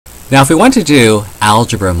Now if we want to do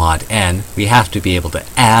algebra mod n, we have to be able to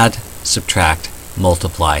add, subtract,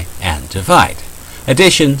 multiply, and divide.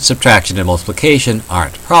 Addition, subtraction, and multiplication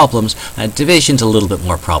aren't problems, and division's a little bit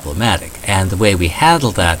more problematic. And the way we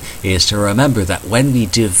handle that is to remember that when we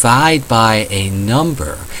divide by a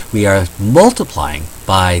number, we are multiplying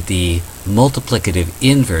by the multiplicative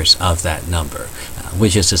inverse of that number.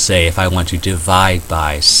 Which is to say, if I want to divide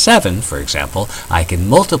by 7, for example, I can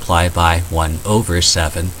multiply by 1 over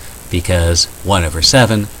 7, because 1 over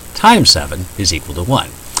 7 times 7 is equal to 1.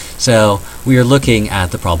 So we are looking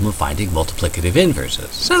at the problem of finding multiplicative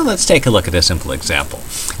inverses. So let's take a look at a simple example.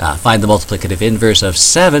 Find the multiplicative inverse of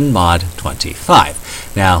 7 mod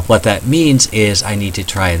 25. Now what that means is I need to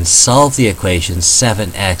try and solve the equation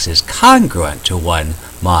 7x is congruent to 1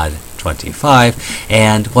 mod 25,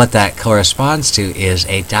 and what that corresponds to is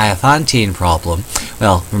a Diophantine problem.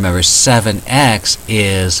 Well, remember 7x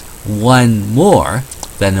is 1 more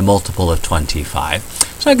than the multiple of 25.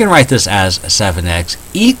 So I can write this as 7x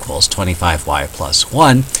equals 25y plus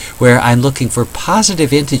 1, where I'm looking for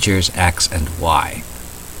positive integers x and y.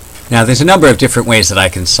 Now there's a number of different ways that I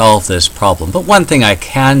can solve this problem, but one thing I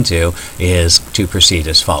can do is to proceed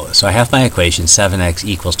as follows. So I have my equation 7x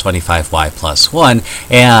equals 25y plus 1,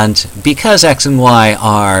 and because x and y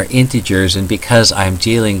are integers and because I'm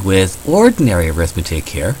dealing with ordinary arithmetic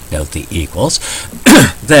here, note the equals,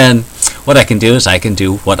 then what I can do is I can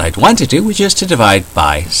do what I'd want to do, which is to divide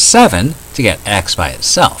by 7 to get x by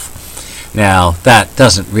itself. Now that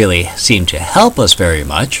doesn't really seem to help us very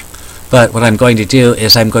much. But what I'm going to do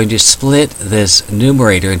is I'm going to split this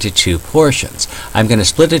numerator into two portions. I'm going to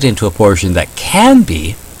split it into a portion that can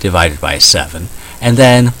be divided by 7, and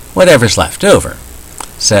then whatever's left over.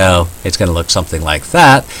 So it's going to look something like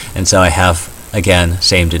that. And so I have, again,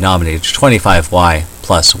 same denominator, 25y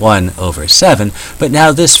plus 1 over 7. But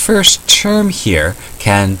now this first term here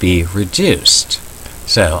can be reduced.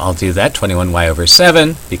 So I'll do that. 21y over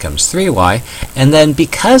 7 becomes 3y. And then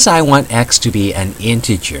because I want x to be an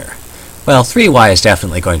integer, well, 3y is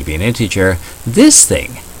definitely going to be an integer. This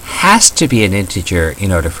thing has to be an integer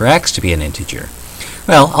in order for x to be an integer.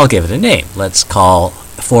 Well, I'll give it a name. Let's call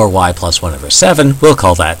 4y plus 1 over 7. We'll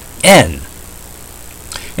call that n.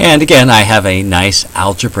 And again, I have a nice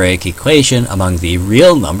algebraic equation among the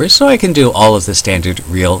real numbers, so I can do all of the standard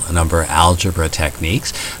real number algebra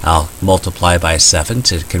techniques. I'll multiply by 7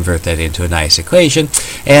 to convert that into a nice equation.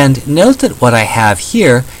 And note that what I have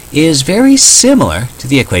here is very similar to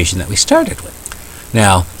the equation that we started with.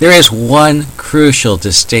 Now, there is one crucial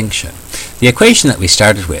distinction. The equation that we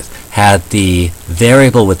started with had the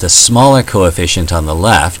variable with the smaller coefficient on the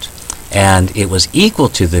left, and it was equal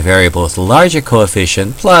to the variable with the larger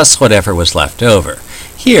coefficient plus whatever was left over.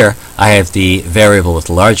 Here, I have the variable with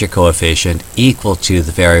the larger coefficient equal to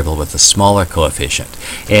the variable with the smaller coefficient.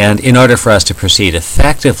 And in order for us to proceed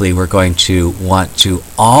effectively, we're going to want to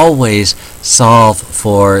always solve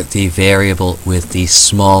for the variable with the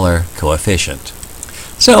smaller coefficient.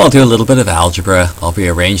 So I'll do a little bit of algebra. I'll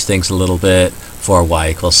rearrange things a little bit. 4y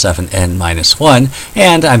equals 7n minus 1,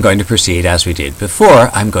 and I'm going to proceed as we did before.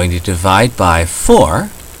 I'm going to divide by 4,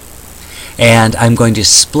 and I'm going to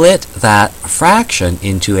split that fraction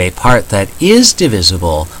into a part that is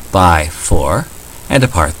divisible by 4 and a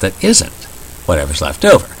part that isn't, whatever's left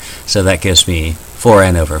over. So that gives me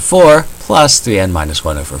 4n over 4 plus 3n minus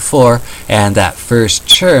 1 over 4, and that first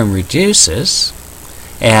term reduces,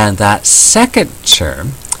 and that second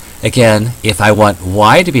term, again, if I want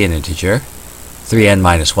y to be an integer, 3n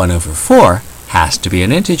minus 1 over 4 has to be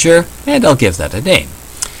an integer, and I'll give that a name.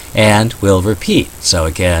 And we'll repeat. So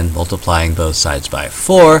again, multiplying both sides by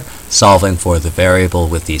 4, solving for the variable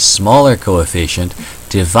with the smaller coefficient,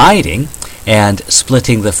 dividing, and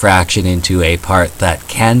splitting the fraction into a part that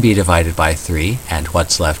can be divided by 3, and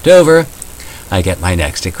what's left over, I get my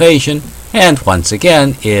next equation. And once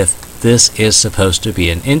again, if this is supposed to be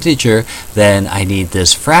an integer, then I need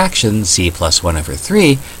this fraction, c plus 1 over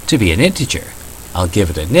 3, to be an integer. I'll give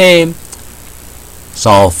it a name,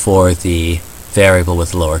 solve for the variable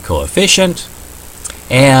with lower coefficient,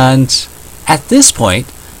 and at this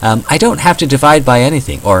point, I don't have to divide by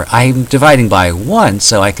anything, or I'm dividing by 1,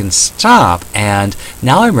 so I can stop, and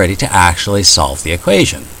now I'm ready to actually solve the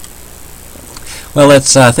equation. Well,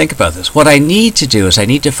 let's think about this. What I need to do is I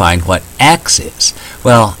need to find what x is.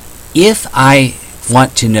 Well, if I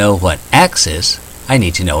want to know what x is, I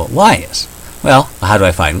need to know what y is. Well, how do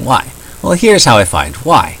I find y? Well, here's how I find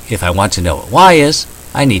y. If I want to know what y is,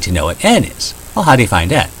 I need to know what n is. Well, how do you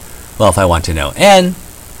find n? Well, if I want to know n,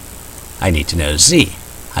 I need to know z.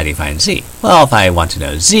 How do you find z? Well, if I want to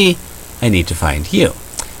know z, I need to find u.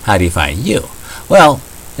 How do you find u? Well,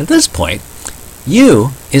 at this point,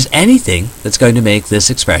 u is anything that's going to make this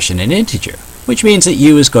expression an integer, which means that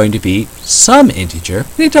u is going to be some integer,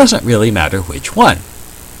 and it doesn't really matter which one.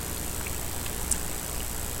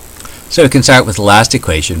 So we can start with the last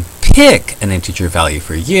equation, pick an integer value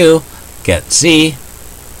for u, get z,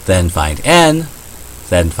 then find n,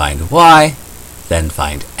 then find y, then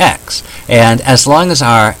find x. And as long as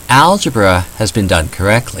our algebra has been done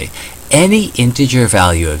correctly, any integer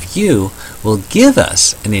value of u will give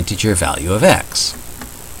us an integer value of x.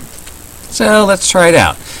 So let's try it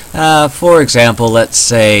out. For example, let's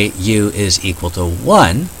say u is equal to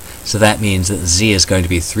 1, so that means that z is going to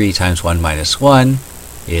be 3 times 1 minus 1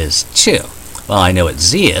 is 2. Well, I know what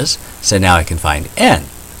z is, so now I can find n.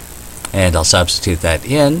 And I'll substitute that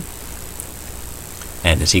in.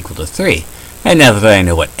 N is equal to 3. And now that I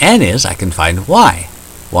know what n is, I can find y.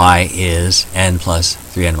 Y is n plus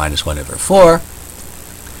 3n minus 1 over 4.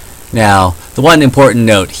 Now, the one important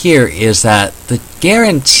note here is that the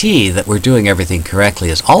guarantee that we're doing everything correctly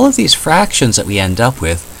is all of these fractions that we end up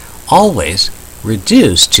with always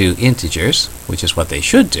reduce to integers, which is what they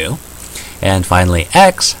should do. And finally,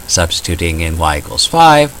 x, substituting in y equals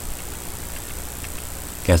 5,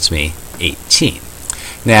 gets me 18.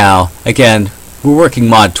 Now, again, we're working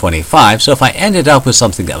mod 25, so if I ended up with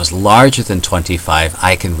something that was larger than 25,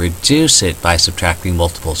 I can reduce it by subtracting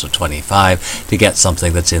multiples of 25 to get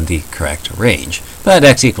something that's in the correct range. But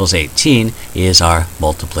x equals 18 is our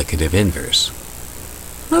multiplicative inverse.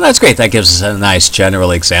 Well, that's great. That gives us a nice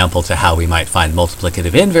general example to how we might find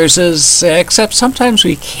multiplicative inverses, except sometimes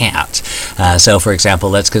we can't. So, for example,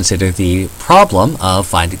 let's consider the problem of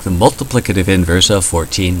finding the multiplicative inverse of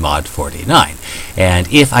 14 mod 49. And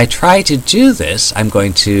if I try to do this, I'm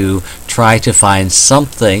going to try to find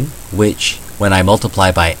something which, when I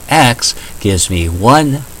multiply by x, gives me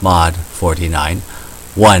 1 mod 49,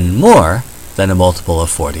 1 more than a multiple of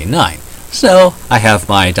 49. So I have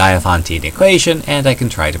my Diophantine equation, and I can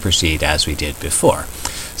try to proceed as we did before.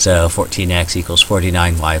 So 14x equals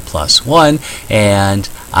 49y plus 1, and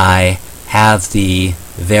I have the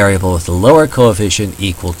variable with the lower coefficient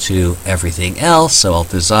equal to everything else, so I'll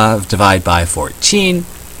divide by 14,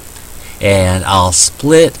 and I'll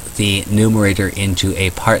split the numerator into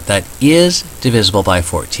a part that is divisible by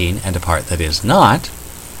 14 and a part that is not,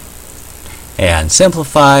 and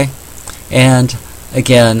simplify, and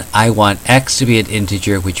again, I want x to be an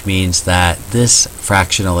integer, which means that this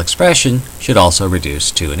fractional expression should also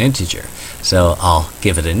reduce to an integer. So I'll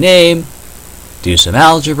give it a name, do some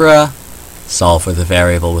algebra, solve for the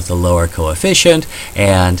variable with the lower coefficient,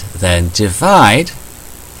 and then divide,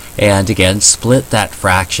 and again split that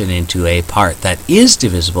fraction into a part that is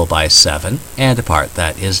divisible by 7 and a part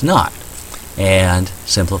that is not. And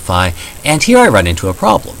simplify, and here I run into a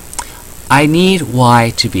problem. I need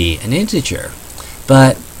y to be an integer.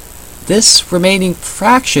 But this remaining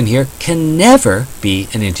fraction here can never be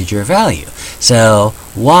an integer value. So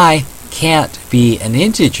y can't be an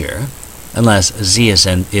integer unless z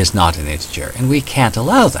is not an integer, and we can't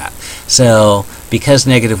allow that. So because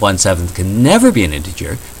negative 1/7 can never be an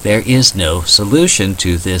integer, there is no solution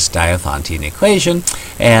to this Diophantine equation,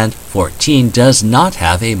 and 14 does not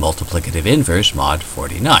have a multiplicative inverse mod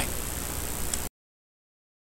 49.